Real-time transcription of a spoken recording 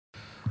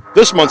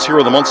This month's Hero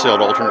of the Month sale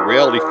at Alternate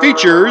Reality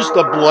features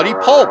the Bloody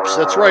Pulps.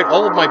 That's right,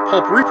 all of my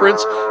pulp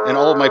reprints and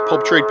all of my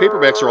pulp trade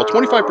paperbacks are all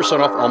 25%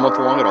 off all month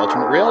long at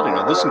Alternate Reality.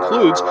 Now this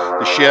includes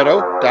The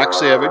Shadow, Doc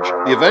Savage,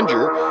 The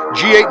Avenger,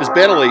 G8 and his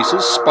Battle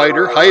Aces,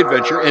 Spider, High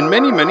Adventure, and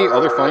many, many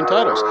other fine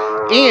titles.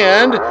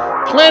 And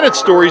Planet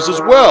Stories as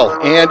well.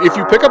 And if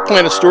you pick up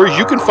Planet Stories,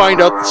 you can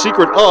find out the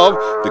secret of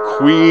the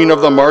Queen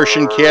of the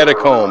Martian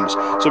Catacombs.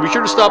 So be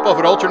sure to stop off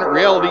at Alternate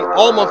Reality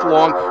all month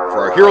long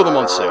for our Hero of the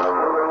Month sale.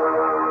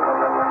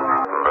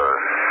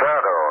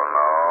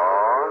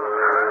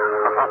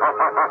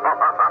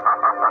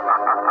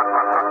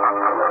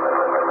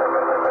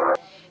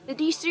 The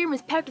DC room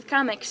is packed with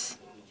comics.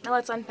 Now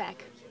let's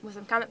unpack with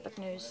some comic book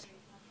news.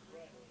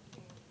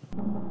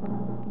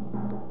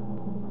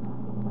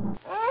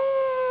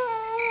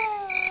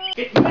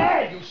 Get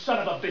mad, you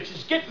son of a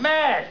bitches! Get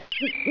mad!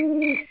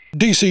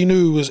 DC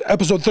News,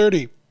 Episode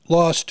 30,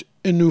 Lost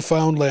in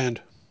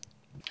Newfoundland.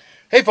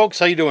 Hey folks,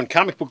 how you doing?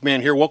 Comic Book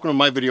Man here. Welcome to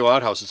my video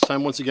outhouse. It's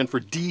time once again for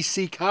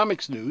DC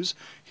Comics news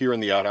here in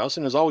the outhouse.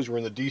 And as always, we're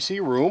in the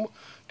DC room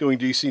doing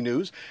DC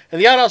news. And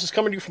the outhouse is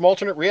coming to you from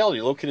Alternate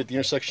Reality, located at the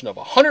intersection of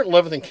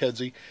 111th and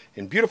Kedzie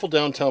in beautiful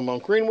downtown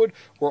Mount Greenwood,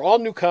 where all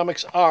new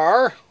comics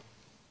are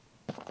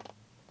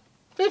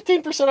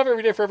 15% off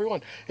every day for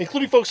everyone,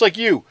 including folks like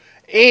you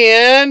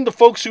and the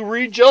folks who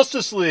read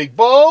Justice League.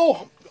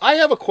 Bo, I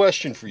have a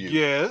question for you.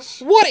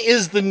 Yes? What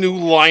is the new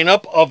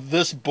lineup of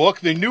this book,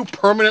 the new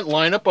permanent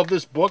lineup of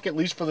this book, at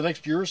least for the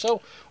next year or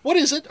so? What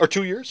is it? Or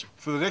 2 years?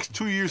 For the next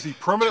 2 years, the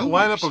permanent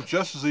lineup of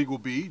Justice League will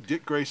be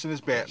Dick Grayson as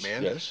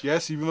Batman. Yes.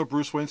 Yes, even though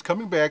Bruce Wayne's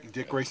coming back,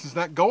 Dick Grayson's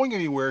not going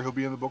anywhere. He'll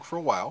be in the book for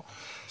a while.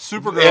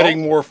 Supergirl.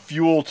 Adding more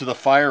fuel to the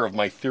fire of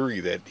my theory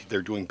that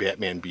they're doing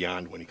Batman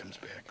Beyond when he comes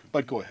back.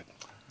 But go ahead.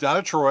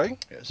 Donna Troy,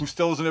 Yes. who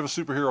still doesn't have a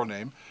superhero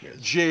name. Yes.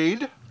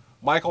 Jade,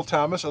 Michael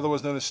Thomas,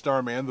 otherwise known as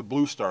Starman, the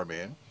Blue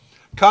Starman.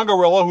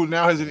 Congarella, who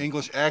now has an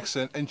English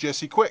accent, and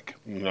Jesse Quick.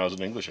 Now has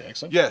an English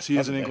accent? Yes, he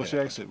has an How did that English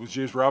happen? accent. Which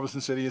James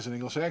Robinson said he has an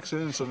English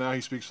accent, and so now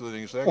he speaks with an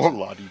English accent. Or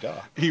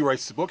la-di-da. He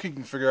writes the book. He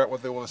can figure out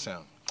what they want to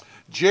sound.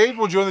 Jade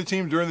will join the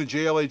team during the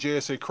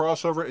JLA-JSA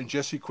crossover, and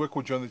Jesse Quick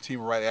will join the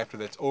team right after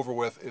that's over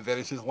with. That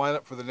is his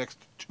lineup for the next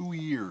 2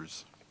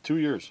 years. 2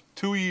 years.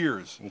 2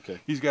 years. Okay.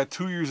 He's got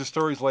 2 years of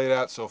stories laid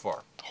out so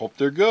far. Hope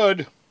they're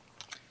good.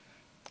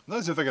 Not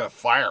as if they're going to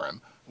fire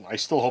him. I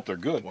still hope they're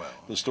good. Well.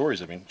 The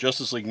stories, I mean.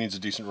 Justice League needs a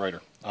decent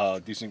writer.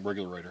 Decent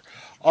regular writer.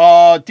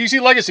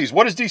 DC Legacies.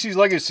 What is DC's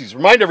Legacies?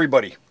 Remind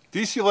everybody.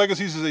 DC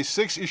Legacies is a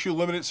 6-issue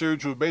limited series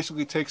which will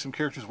basically take some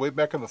characters way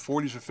back in the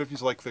 40s or 50s,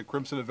 like the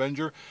Crimson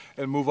Avenger,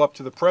 and move up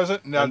to the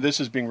present. Now, And this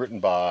is being written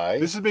by...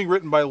 This is being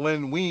written by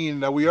Len Wein.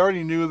 Now, we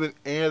already knew that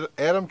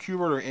Adam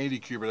Kubert or Andy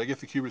Kubert, I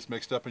get the Kuberts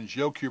mixed up, and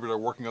Joe Kubert are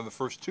working on the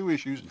first 2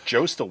 issues.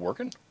 Joe's still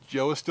working?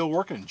 Joe is still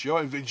working. Joe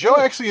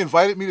actually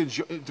invited me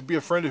to be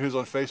a friend of his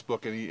on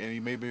Facebook, and he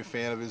made me a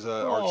fan of his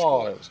art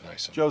school. Oh, that was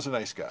nice. Joe's a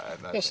nice guy.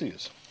 Yes, he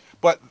is.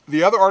 But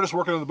the other artists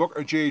working on the book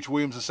are J.H.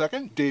 Williams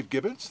II, Dave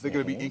Gibbons. They're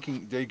going to be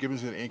inking. Dave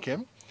Gibbons is going to ink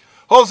him.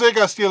 Jose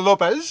Castillo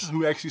Lopez,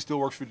 who actually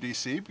still works for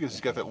DC because he's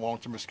got that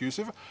long-term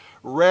exclusive.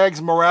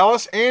 Rags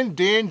Morales and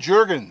Dan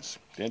Jurgens.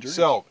 Dan Jurgens.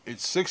 So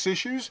it's 6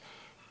 issues.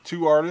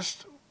 2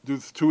 artists do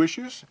 2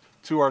 issues.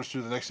 2 artists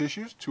do the next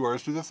issues. 2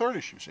 artists do the third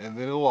issues, and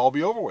then it'll all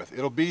be over with.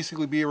 It'll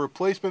basically be a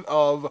replacement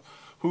of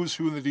Who's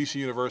Who in the DC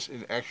universe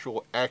in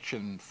actual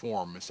action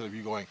form instead of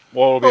you going,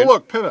 Well, oh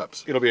look,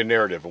 pinups. It'll be a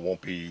narrative. It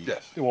won't be.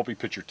 Yes. It won't be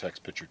picture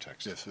text.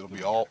 Yes, it'll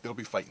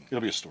be fighting.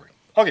 It'll be a story.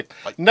 Okay.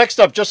 Next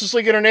up, Justice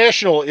League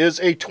International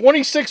is a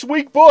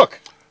 26-week book.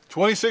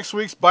 26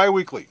 weeks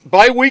bi-weekly.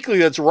 Bi-weekly.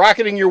 That's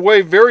rocketing your way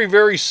very,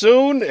 very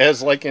soon,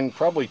 as like in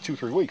probably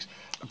 2-3 weeks.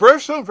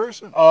 Very soon, very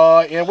soon.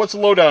 And what's the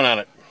lowdown on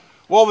it?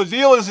 Well, the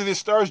deal is that it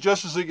stars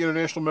Justice League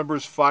International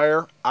members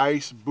Fire,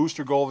 Ice,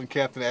 Booster Gold, and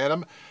Captain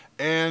Atom.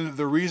 And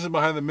the reason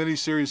behind the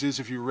miniseries is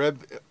if you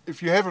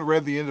haven't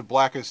read the end of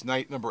Blackest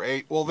Night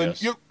 #8, well then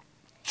Yes. you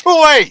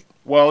too late.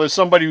 Well, there's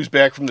somebody who's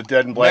back from the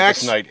dead in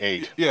Blackest Night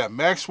 8. Yeah,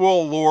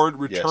 Maxwell Lord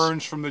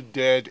returns from the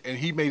dead, and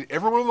he made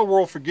everyone in the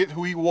world forget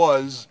who he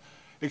was,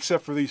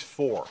 except for these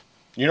 4.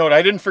 You know what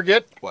I didn't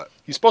forget? What?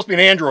 He's supposed to be an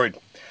android.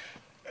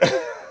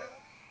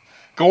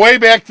 Go way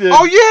back to...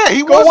 Oh yeah,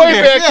 he was. Go way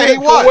back, yeah, to, he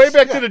go was. way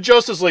back Yeah. to the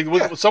Justice League.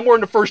 Yeah. Somewhere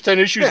in the first 10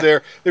 issues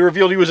there, they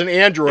revealed he was an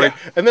android,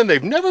 Yeah. and then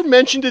they've never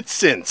mentioned it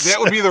since. That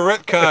would be the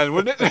retcon,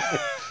 wouldn't it?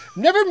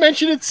 Never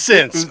mentioned it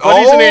since, It's but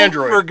he's an all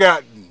android.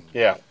 forgotten.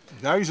 Yeah.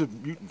 Now he's a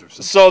mutant or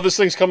something. So this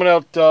thing's coming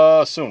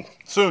out soon.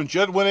 Soon,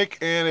 Judd Winnick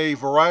and a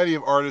variety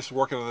of artists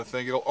working on the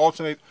thing. It'll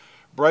alternate.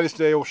 Brightest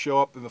Day will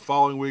show up in the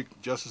following week.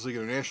 Justice League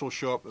International will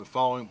show up in the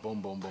following.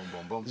 Boom, boom, boom,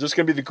 boom, boom. Is this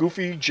going to be the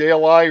goofy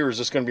JLI, or is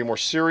this going to be more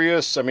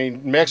serious? I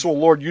mean, Maxwell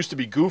Lord used to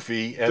be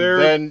goofy, and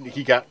then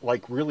he got,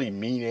 like, really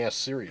mean-ass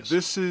serious.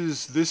 This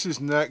is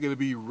not going to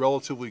be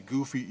relatively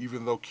goofy,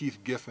 even though Keith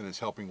Giffen is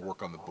helping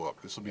work on the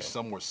book. This will be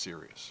somewhat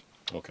serious.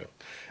 Okay.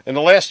 And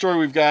the last story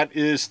we've got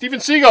is Steven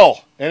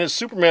Seagal and his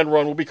Superman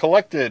run will be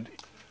collected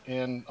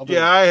and other.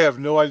 Yeah, I have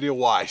no idea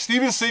why.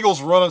 Steven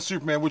Seagal's run on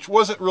Superman, which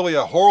wasn't really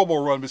a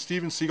horrible run, but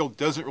Steven Seagal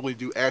doesn't really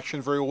do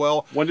action very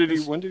well. When did he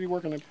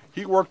work on it?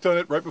 He worked on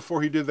it right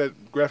before he did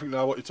that graphic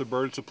novel, It's a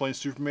Bird, It's a Plane,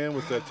 Superman,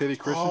 with Teddy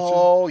Christensen.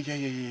 Oh, yeah.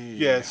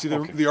 Yeah, see,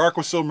 the arc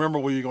was so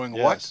memorable, you're going,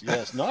 what?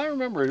 Yes. No, I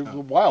remember. It was a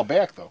while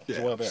back, though. Yeah. It was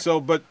a while back.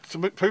 So, but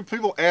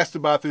people asked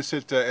about this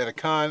at a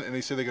con, and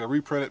they said they're going to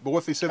reprint it. But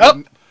what they said,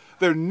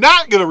 they're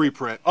not going to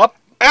reprint.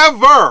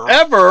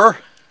 Ever.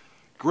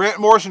 Grant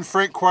Morrison,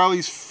 Frank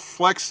Quiley's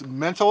Flex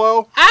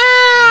Mentalo.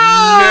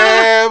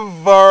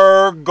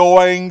 Never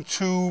going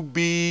to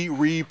be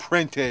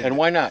reprinted. And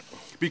why not?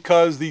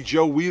 Because the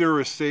Joe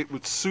Weider estate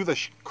would sue the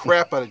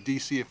crap out of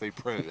DC if they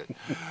printed it.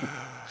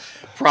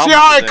 See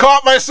how I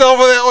caught myself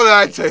with that one?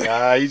 I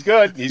tell you. He's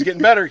good. He's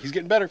getting better. He's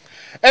getting better.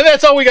 And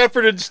that's all we got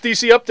for this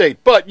DC update.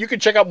 But you can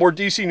check out more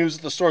DC news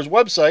at the store's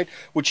website,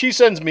 which he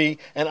sends me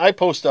and I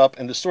post up.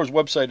 And the store's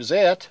website is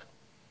at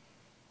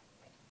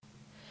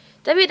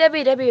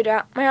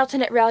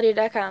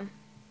www.myalternatereality.com.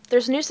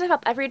 There's new stuff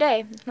up every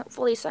day.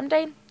 Hopefully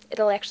someday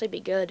it'll actually be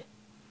good.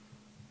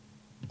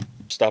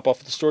 Stop off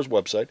at the store's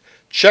website.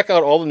 Check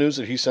out all the news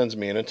that he sends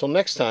me. And until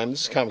next time,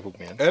 this is Comic Book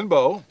Man. And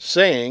Bo.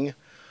 Saying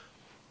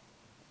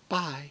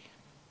bye.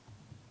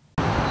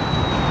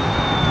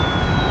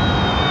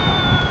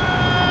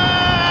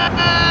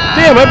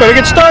 Damn, I better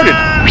get started.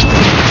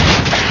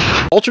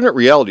 Alternate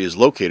Reality is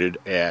located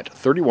at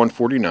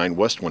 3149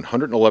 West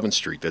 111th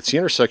Street. That's the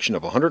intersection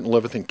of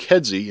 111th and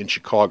Kedzie in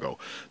Chicago,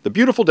 the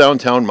beautiful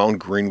downtown Mount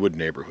Greenwood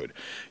neighborhood.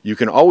 You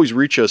can always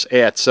reach us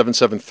at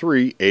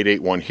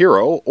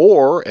 773-881-HERO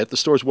or at the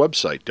store's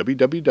website,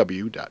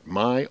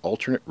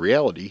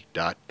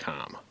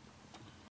 www.myalternatereality.com.